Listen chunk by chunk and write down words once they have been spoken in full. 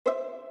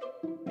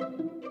In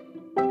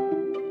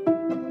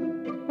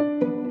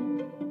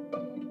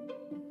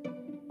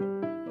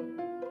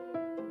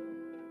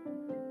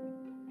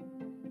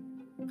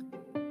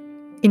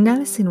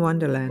Alice in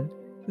Wonderland,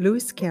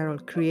 Lewis Carroll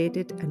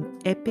created an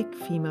epic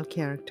female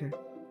character.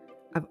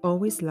 I've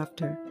always loved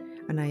her,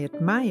 and I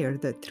admire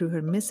that through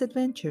her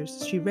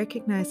misadventures, she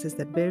recognizes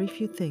that very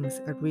few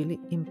things are really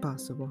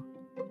impossible.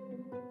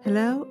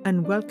 Hello,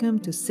 and welcome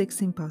to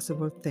Six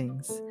Impossible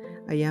Things.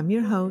 I am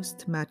your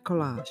host, Matt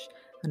Collage,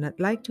 and I'd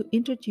like to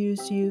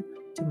introduce you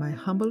to my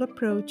humble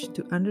approach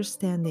to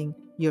understanding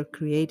your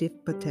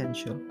creative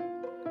potential.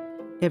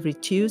 Every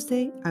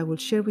Tuesday, I will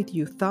share with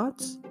you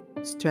thoughts,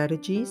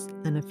 strategies,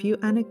 and a few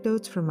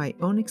anecdotes from my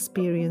own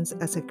experience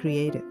as a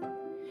creative.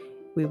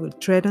 We will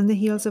tread on the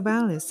heels of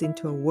Alice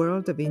into a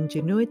world of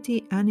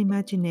ingenuity and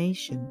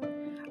imagination.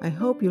 I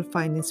hope you'll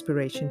find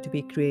inspiration to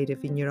be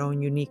creative in your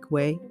own unique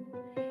way.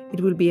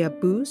 It will be a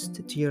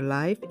boost to your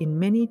life in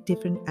many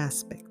different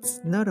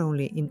aspects, not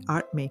only in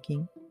art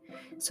making.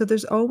 So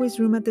there's always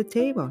room at the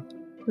table.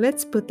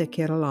 Let's put the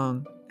kettle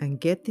on and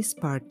get this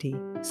party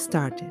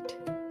started.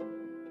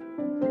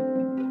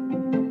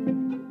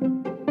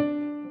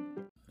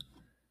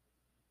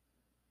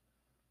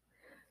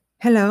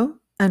 Hello,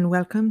 and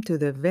welcome to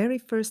the very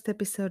first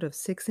episode of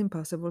Six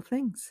Impossible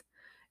Things.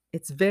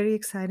 It's very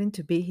exciting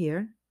to be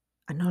here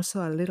and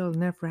also a little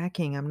nerve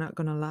wracking, I'm not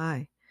going to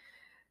lie.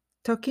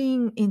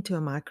 Talking into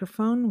a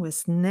microphone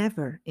was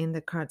never in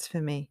the cards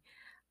for me.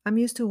 I'm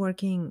used to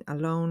working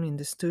alone in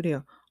the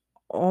studio,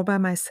 all by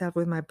myself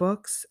with my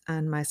books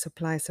and my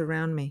supplies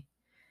around me.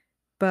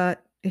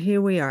 But here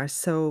we are,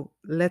 so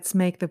let's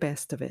make the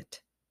best of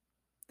it.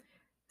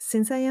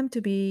 Since I am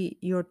to be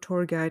your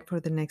tour guide for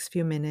the next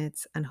few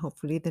minutes and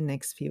hopefully the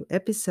next few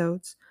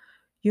episodes,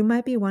 you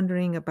might be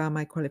wondering about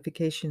my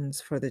qualifications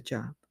for the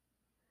job.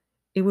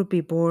 It would be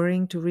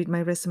boring to read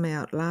my resume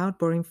out loud,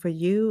 boring for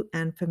you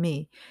and for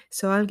me,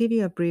 so I'll give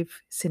you a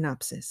brief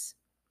synopsis.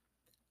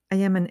 I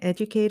am an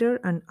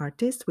educator and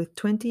artist with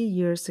 20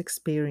 years'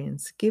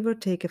 experience, give or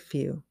take a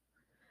few.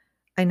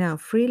 I now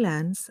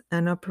freelance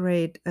and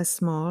operate a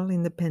small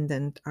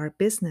independent art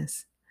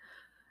business.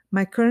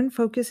 My current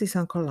focus is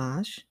on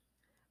collage,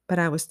 but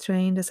I was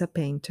trained as a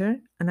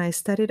painter and I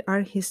studied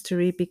art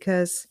history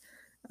because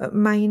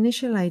my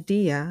initial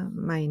idea,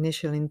 my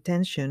initial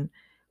intention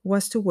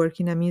was to work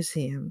in a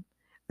museum,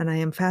 and I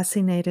am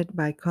fascinated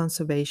by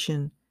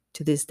conservation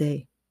to this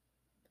day.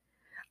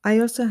 I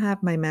also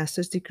have my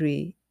master's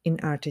degree in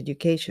art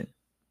education.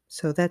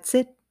 So that's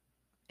it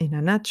in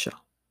a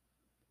nutshell.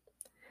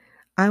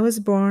 I was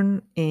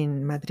born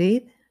in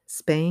Madrid,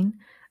 Spain,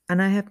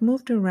 and I have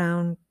moved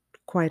around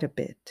quite a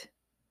bit.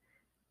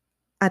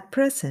 At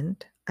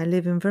present, I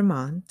live in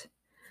Vermont,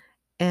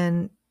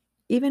 and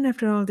even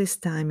after all this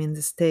time in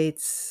the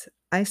States,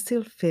 I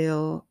still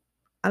feel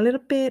a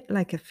little bit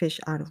like a fish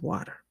out of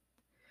water.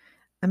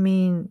 I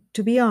mean,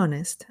 to be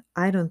honest,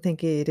 I don't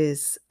think it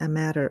is a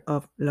matter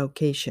of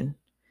location.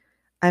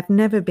 I've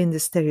never been the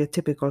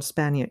stereotypical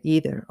Spaniard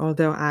either,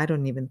 although I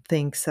don't even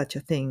think such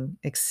a thing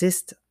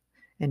exists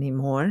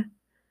anymore.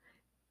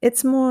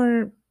 It's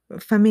more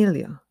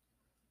familial.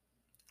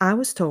 I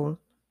was told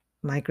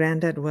my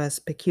granddad was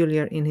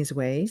peculiar in his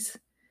ways.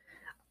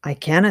 I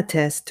can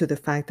attest to the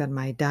fact that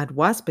my dad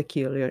was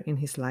peculiar in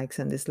his likes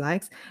and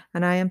dislikes,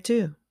 and I am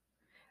too.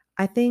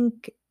 I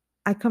think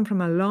I come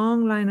from a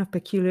long line of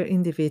peculiar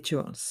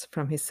individuals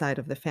from his side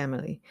of the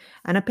family.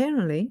 And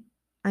apparently,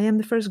 I am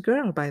the first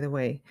girl, by the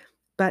way,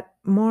 but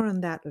more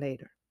on that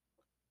later.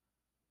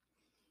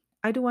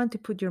 I do want to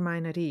put your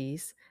mind at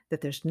ease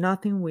that there's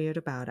nothing weird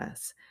about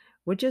us.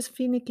 We're just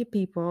finicky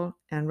people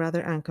and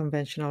rather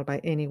unconventional by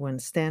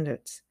anyone's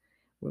standards.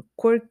 We're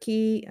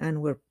quirky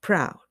and we're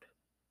proud.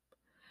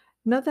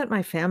 Not that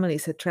my family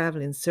is a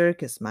traveling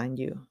circus, mind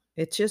you.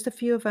 It's just a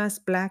few of us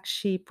black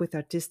sheep with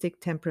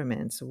artistic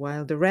temperaments,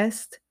 while the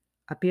rest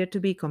appear to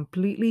be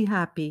completely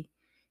happy,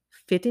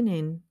 fitting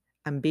in,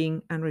 and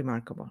being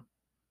unremarkable.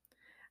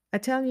 I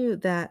tell you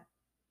that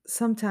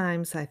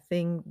sometimes I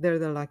think they're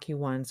the lucky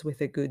ones with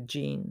the good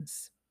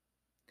genes.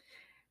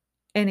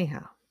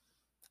 Anyhow,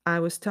 I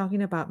was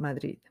talking about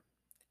Madrid,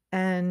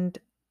 and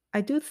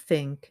I do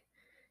think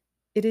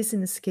it is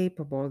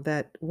inescapable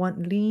that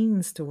one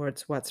leans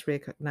towards what's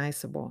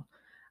recognizable.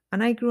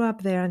 And I grew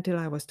up there until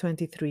I was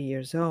 23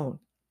 years old.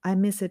 I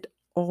miss it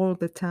all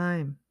the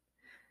time.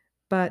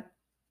 But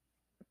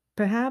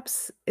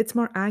perhaps it's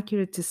more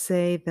accurate to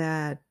say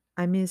that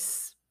I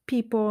miss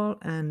people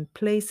and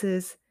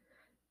places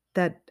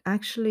that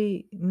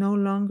actually no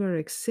longer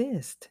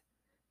exist.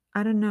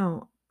 I don't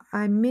know.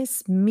 I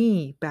miss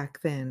me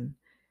back then,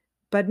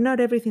 but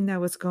not everything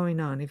that was going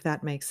on, if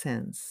that makes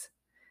sense.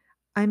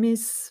 I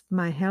miss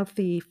my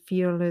healthy,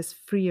 fearless,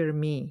 freer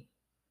me.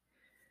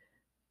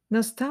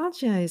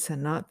 Nostalgia is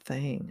an odd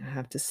thing, I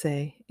have to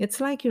say.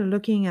 It's like you're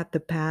looking at the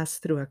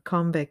past through a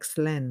convex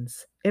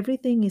lens.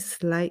 Everything is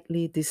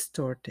slightly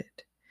distorted.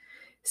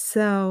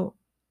 So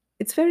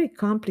it's very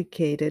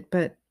complicated,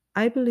 but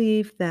I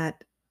believe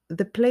that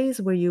the place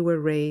where you were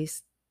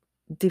raised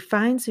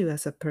defines you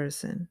as a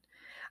person.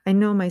 I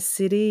know my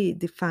city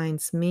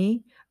defines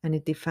me and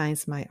it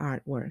defines my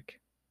artwork.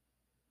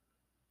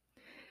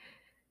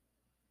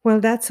 Well,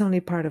 that's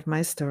only part of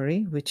my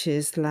story, which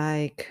is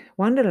like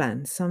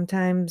Wonderland,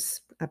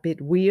 sometimes a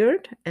bit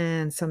weird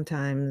and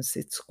sometimes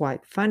it's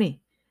quite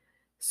funny.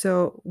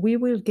 So we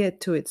will get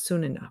to it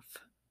soon enough.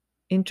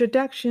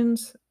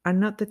 Introductions are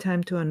not the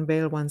time to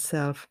unveil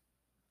oneself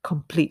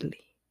completely.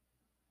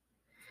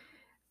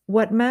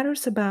 What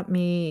matters about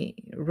me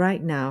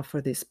right now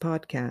for this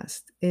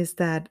podcast is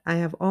that I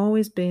have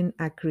always been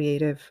a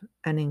creative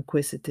and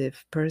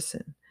inquisitive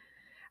person.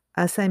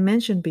 As I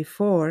mentioned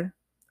before,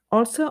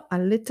 also a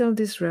little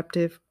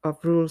disruptive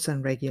of rules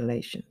and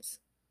regulations.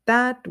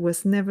 That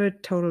was never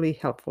totally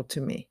helpful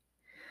to me.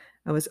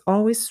 I was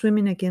always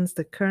swimming against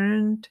the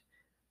current,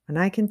 and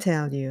I can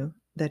tell you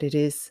that it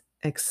is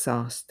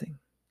exhausting.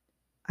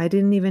 I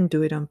didn't even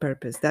do it on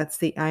purpose. That's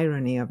the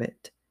irony of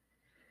it.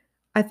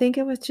 I think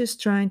I was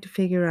just trying to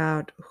figure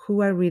out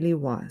who I really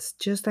was,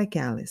 just like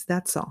Alice,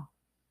 that's all.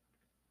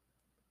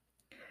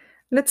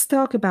 Let's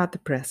talk about the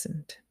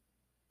present.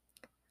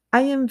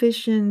 I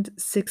envisioned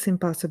Six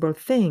Impossible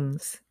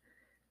Things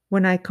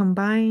when I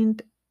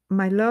combined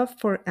my love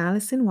for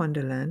Alice in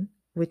Wonderland,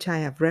 which I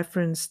have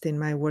referenced in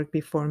my work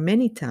before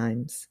many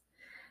times,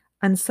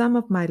 and some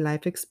of my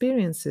life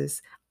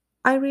experiences.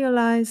 I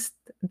realized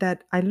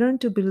that I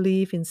learned to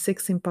believe in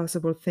six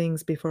impossible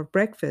things before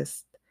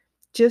breakfast,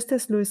 just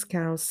as Lewis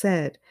Carroll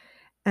said.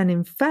 And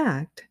in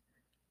fact,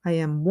 I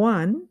am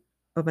one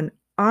of an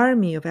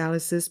army of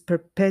Alices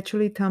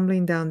perpetually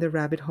tumbling down the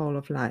rabbit hole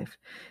of life,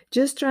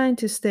 just trying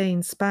to stay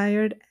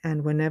inspired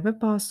and, whenever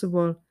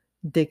possible,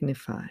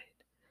 dignified.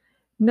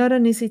 Not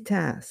an easy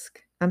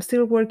task. I'm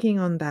still working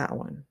on that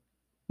one.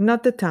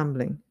 Not the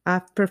tumbling.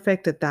 I've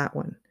perfected that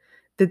one.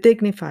 The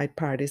dignified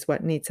part is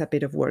what needs a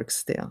bit of work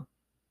still.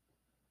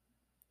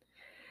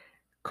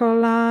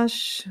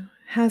 Collage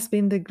has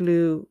been the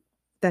glue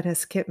that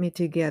has kept me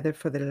together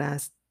for the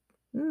last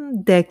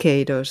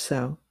decade or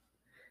so.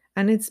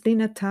 And it's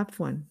been a tough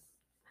one.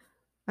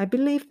 I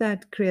believe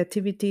that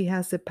creativity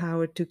has the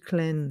power to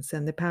cleanse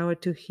and the power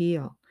to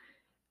heal.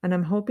 And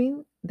I'm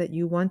hoping that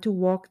you want to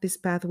walk this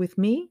path with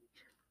me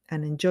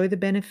and enjoy the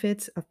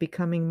benefits of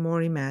becoming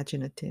more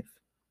imaginative.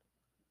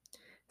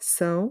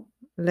 So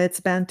let's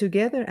band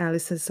together,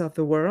 Alices of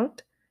the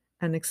world,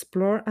 and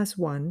explore as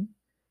one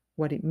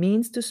what it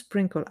means to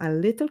sprinkle a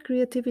little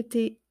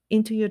creativity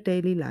into your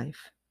daily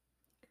life.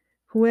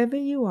 Whoever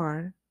you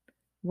are,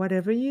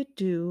 whatever you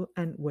do,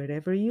 and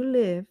wherever you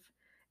live,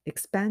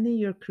 expanding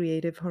your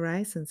creative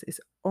horizons is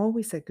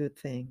always a good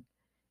thing.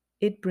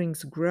 It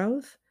brings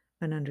growth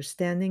and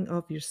understanding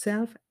of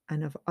yourself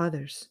and of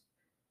others.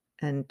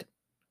 And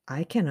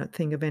I cannot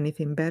think of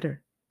anything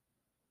better.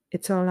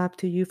 It's all up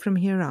to you from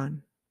here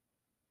on.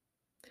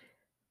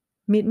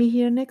 Meet me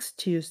here next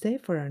Tuesday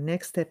for our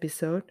next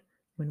episode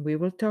when we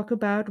will talk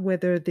about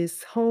whether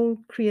this whole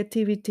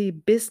creativity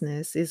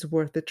business is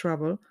worth the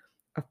trouble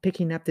of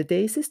picking up the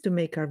daisies to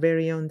make our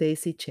very own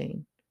daisy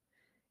chain.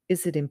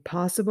 Is it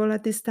impossible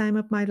at this time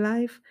of my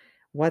life?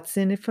 What's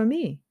in it for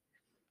me?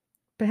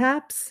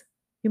 Perhaps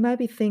you might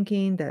be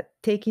thinking that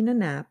taking a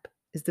nap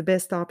is the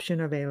best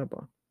option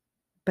available,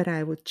 but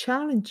I would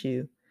challenge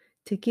you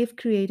to give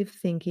creative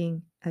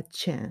thinking a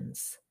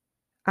chance.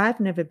 I've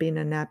never been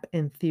a nap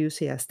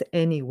enthusiast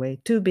anyway,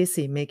 too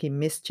busy making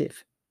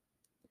mischief.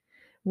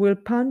 We'll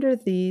ponder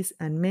these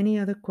and many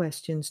other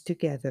questions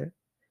together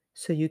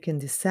so you can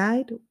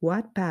decide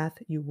what path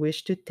you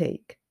wish to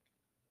take.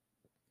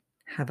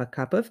 Have a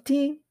cup of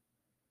tea,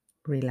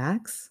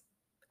 relax,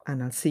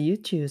 and I'll see you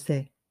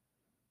Tuesday.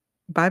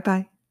 Bye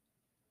bye.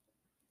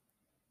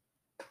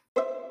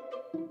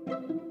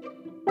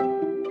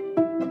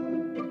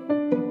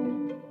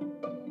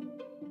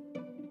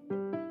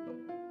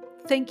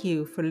 Thank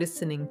you for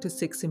listening to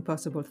Six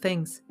Impossible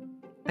Things.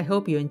 I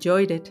hope you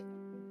enjoyed it.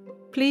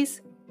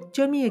 Please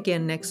join me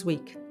again next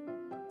week.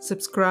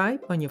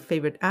 Subscribe on your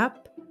favorite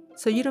app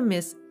so you don't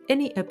miss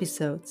any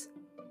episodes.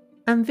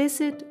 And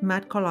visit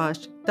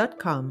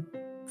mattcollage.com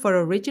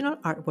for original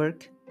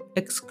artwork,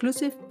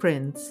 exclusive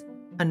prints,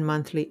 and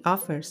monthly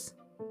offers.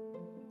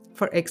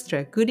 For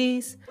extra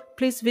goodies,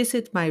 please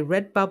visit my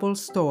Redbubble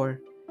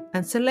store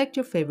and select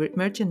your favorite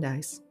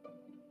merchandise.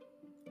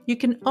 You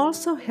can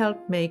also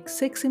help make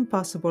Six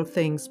Impossible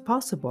Things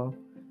possible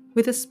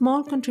with a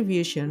small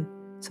contribution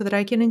so that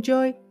I can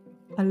enjoy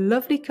a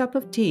lovely cup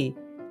of tea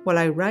while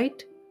I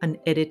write and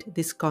edit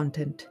this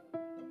content.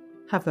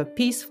 Have a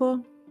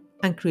peaceful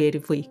and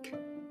creative week.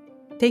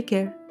 Take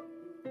care.